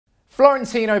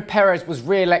Florentino Perez was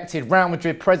re-elected Real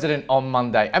Madrid president on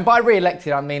Monday. And by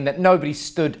re-elected, I mean that nobody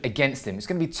stood against him. It's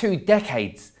going to be 2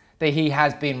 decades that he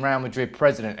has been Real Madrid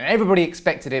president. And everybody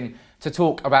expected him to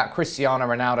talk about Cristiano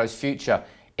Ronaldo's future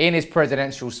in his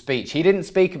presidential speech. He didn't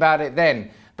speak about it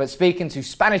then, but speaking to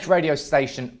Spanish radio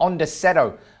station Onda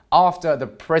Cero after the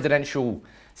presidential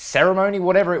ceremony,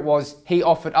 whatever it was, he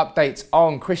offered updates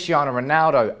on Cristiano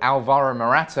Ronaldo, Alvaro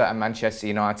Morata and Manchester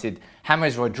United,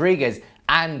 James Rodriguez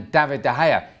and David De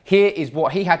Gea. Here is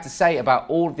what he had to say about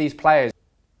all of these players.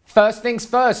 First things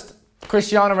first,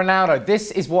 Cristiano Ronaldo.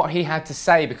 This is what he had to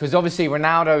say, because obviously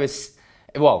Ronaldo is,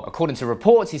 well, according to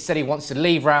reports, he said he wants to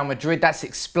leave Real Madrid. That's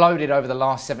exploded over the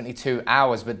last 72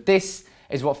 hours. But this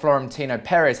is what Florentino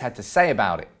Perez had to say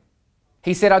about it.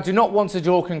 He said, "I do not want to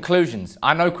draw conclusions.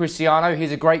 I know Cristiano,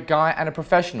 he's a great guy and a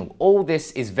professional. All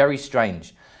this is very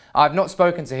strange. I have not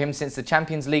spoken to him since the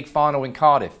Champions League final in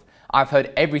Cardiff. I've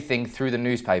heard everything through the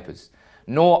newspapers.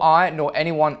 Nor I, nor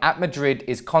anyone at Madrid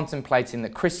is contemplating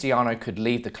that Cristiano could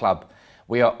leave the club.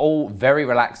 We are all very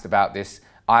relaxed about this.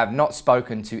 I have not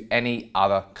spoken to any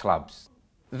other clubs."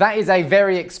 That is a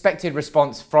very expected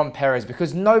response from Perez,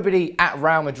 because nobody at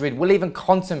Real Madrid will even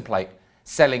contemplate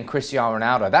selling Cristiano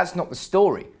Ronaldo. That's not the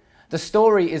story. The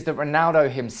story is that Ronaldo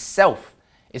himself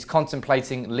is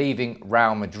contemplating leaving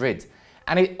Real Madrid.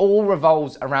 And it all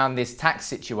revolves around this tax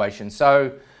situation.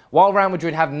 So while Real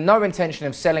Madrid have no intention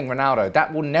of selling Ronaldo,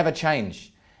 that will never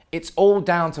change. It's all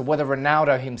down to whether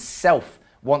Ronaldo himself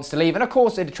wants to leave. And of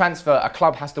course, in a transfer, a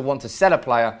club has to want to sell a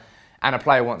player and a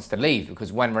player wants to leave,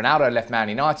 because when Ronaldo left Man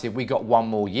United, we got 1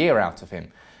 more year out of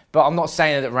him. But I'm not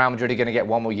saying that Real Madrid are going to get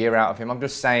 1 more year out of him. I'm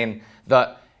just saying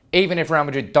that even if Real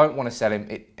Madrid don't want to sell him,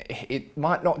 it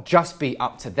might not just be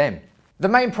up to them. The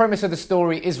main premise of the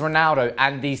story is Ronaldo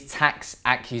and these tax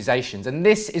accusations. And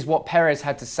this is what Perez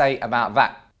had to say about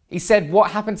that. He said,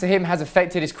 "What happened to him has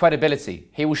affected his credibility.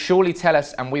 He will surely tell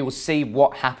us and we will see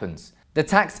what happens. The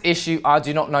tax issue I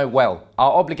do not know well.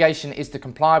 Our obligation is to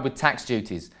comply with tax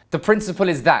duties. The principle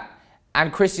is that,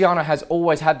 and Cristiano has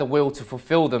always had the will to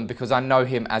fulfill them because I know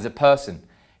him as a person.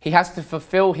 He has to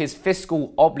fulfill his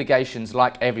fiscal obligations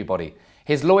like everybody.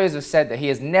 His lawyers have said that he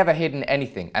has never hidden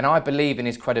anything, and I believe in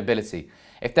his credibility.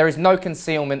 If there is no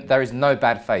concealment, there is no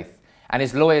bad faith. And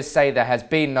his lawyers say there has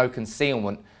been no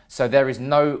concealment, so there is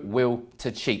no will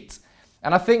to cheat."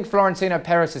 And I think Florentino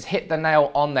Perez has hit the nail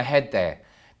on the head there,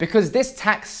 because this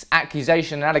tax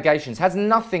accusation and allegations has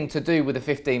nothing to do with the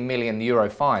 €15 million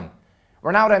fine.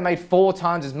 Ronaldo made 4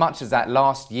 times as much as that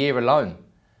last year alone.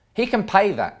 He can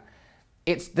pay that.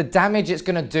 It's the damage it's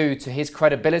going to do to his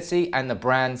credibility and the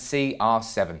brand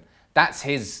CR7. That's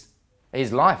his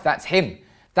life. That's him.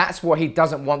 That's what he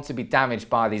doesn't want to be damaged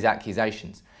by these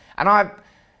accusations. And I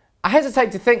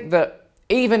hesitate to think that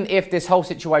even if this whole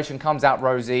situation comes out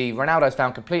rosy, Ronaldo's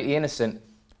found completely innocent,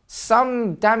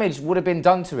 some damage would have been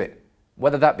done to it,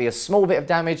 whether that be a small bit of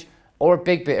damage or a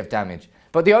big bit of damage.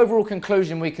 But the overall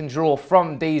conclusion we can draw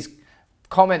from these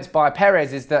comments by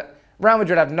Perez is that Real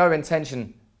Madrid have no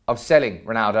intention of selling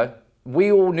Ronaldo.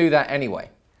 We all knew that anyway.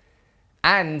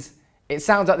 And it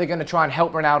sounds like they're going to try and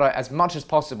help Ronaldo as much as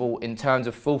possible in terms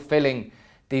of fulfilling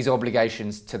these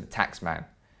obligations to the taxman.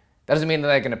 That doesn't mean that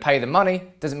they're going to pay the money,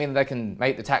 doesn't mean that they can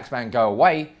make the taxman go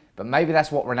away, but maybe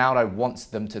that's what Ronaldo wants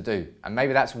them to do. And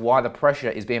maybe that's why the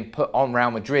pressure is being put on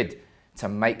Real Madrid to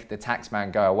make the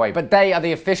taxman go away. But they are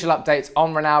the official updates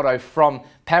on Ronaldo from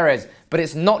Perez. But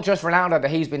it's not just Ronaldo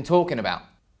that he's been talking about.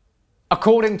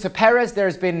 According to Perez, there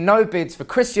has been no bids for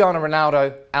Cristiano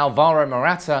Ronaldo, Alvaro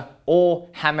Morata or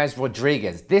James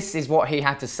Rodriguez. This is what he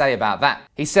had to say about that.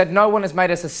 He said, "No one has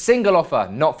made us a single offer,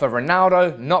 not for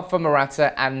Ronaldo, not for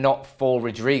Morata and not for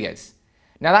Rodriguez."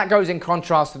 Now that goes in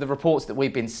contrast to the reports that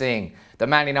we've been seeing, that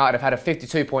Man United have had a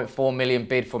 52.4 million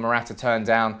bid for Morata turned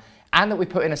down, and that we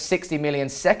put in a 60 million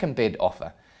second bid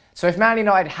offer. So if Man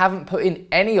United haven't put in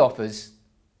any offers,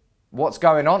 what's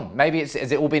going on? Maybe has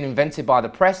it all been invented by the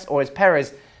press, or is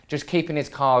Perez just keeping his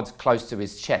cards close to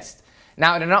his chest?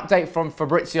 Now, in an update from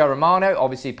Fabrizio Romano,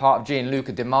 obviously part of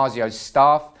Gianluca Di Marzio's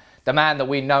staff, the man that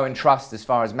we know and trust as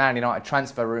far as Man United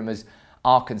transfer rumours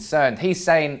are concerned, he's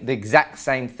saying the exact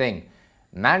same thing.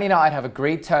 Man United have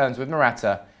agreed terms with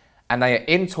Morata, and they are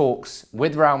in talks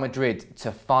with Real Madrid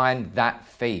to find that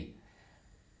fee.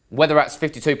 Whether that's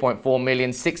 52.4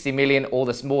 million, 60 million, or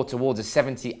the more towards a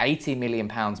 70, 80 million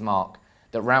pounds mark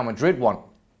that Real Madrid want.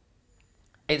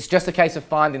 It's just a case of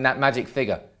finding that magic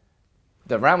figure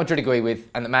that Real Madrid agree with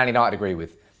and that Man United agree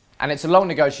with. And it's a long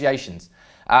negotiations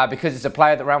because it's a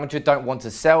player that Real Madrid don't want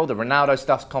to sell. The Ronaldo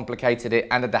stuff's complicated it,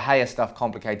 and the De Gea stuff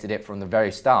complicated it from the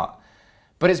very start.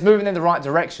 But it's moving in the right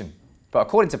direction. But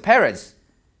according to Perez,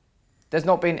 there's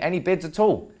not been any bids at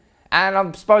all. And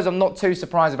I suppose I'm not too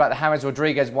surprised about the James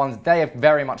Rodriguez ones. They have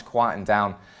very much quietened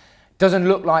down. Doesn't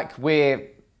look like we're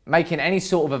making any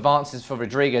sort of advances for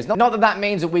Rodriguez. Not that that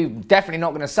means that we're definitely not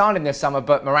going to sign him this summer,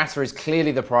 but Morata is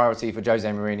clearly the priority for Jose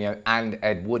Mourinho and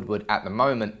Ed Woodward at the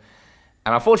moment.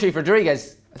 And unfortunately,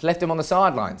 Rodriguez has left him on the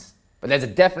sidelines. But there's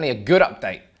definitely a good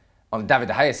update on the David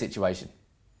De Gea situation.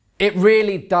 It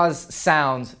really does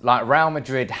sound like Real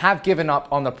Madrid have given up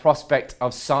on the prospect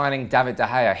of signing David De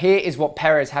Gea. Here is what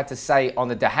Perez had to say on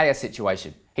the De Gea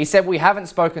situation. He said, "We haven't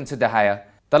spoken to De Gea.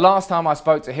 The last time I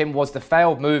spoke to him was the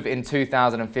failed move in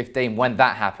 2015 when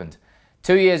that happened.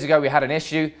 2 years ago we had an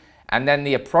issue and then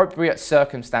the appropriate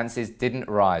circumstances didn't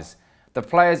arise. The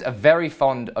players are very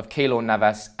fond of Keylor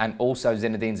Navas and also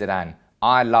Zinedine Zidane.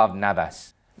 I love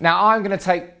Navas." Now I'm going to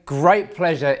take great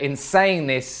pleasure in saying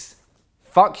this,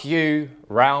 fuck you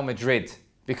Real Madrid,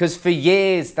 because for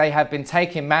years they have been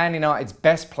taking Man United's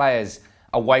best players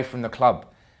away from the club.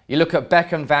 You look at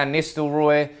Beckham, Van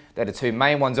Nistelrooy, they're the two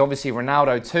main ones, obviously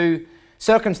Ronaldo too.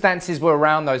 Circumstances were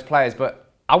around those players,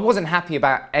 but I wasn't happy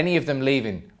about any of them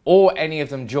leaving or any of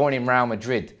them joining Real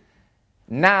Madrid.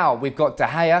 Now we've got De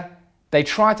Gea. They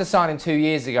tried to sign him 2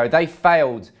 years ago, they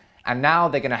failed, and now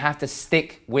they're going to have to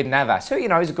stick with Navas, who, you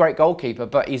know, is a great goalkeeper,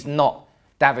 but he's not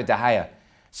David De Gea.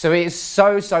 So it is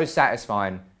so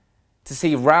satisfying to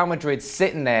see Real Madrid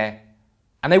sitting there,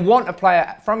 and they want a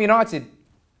player from United.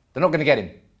 They're not going to get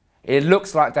him. It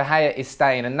looks like De Gea is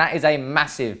staying, and that is a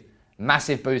massive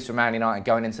boost for Man United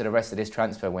going into the rest of this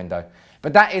transfer window.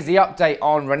 But that is the update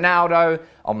on Ronaldo,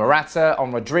 on Morata,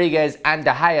 on Rodriguez and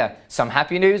De Gea. Some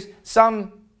happy news,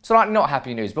 some slightly not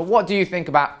happy news. But what do you think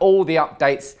about all the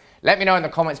updates? Let me know in the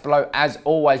comments below. As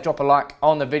always, drop a like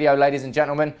on the video, ladies and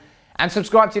gentlemen. And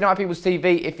subscribe to United People's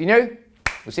TV if you're new.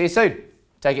 We'll see you soon.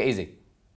 Take it easy.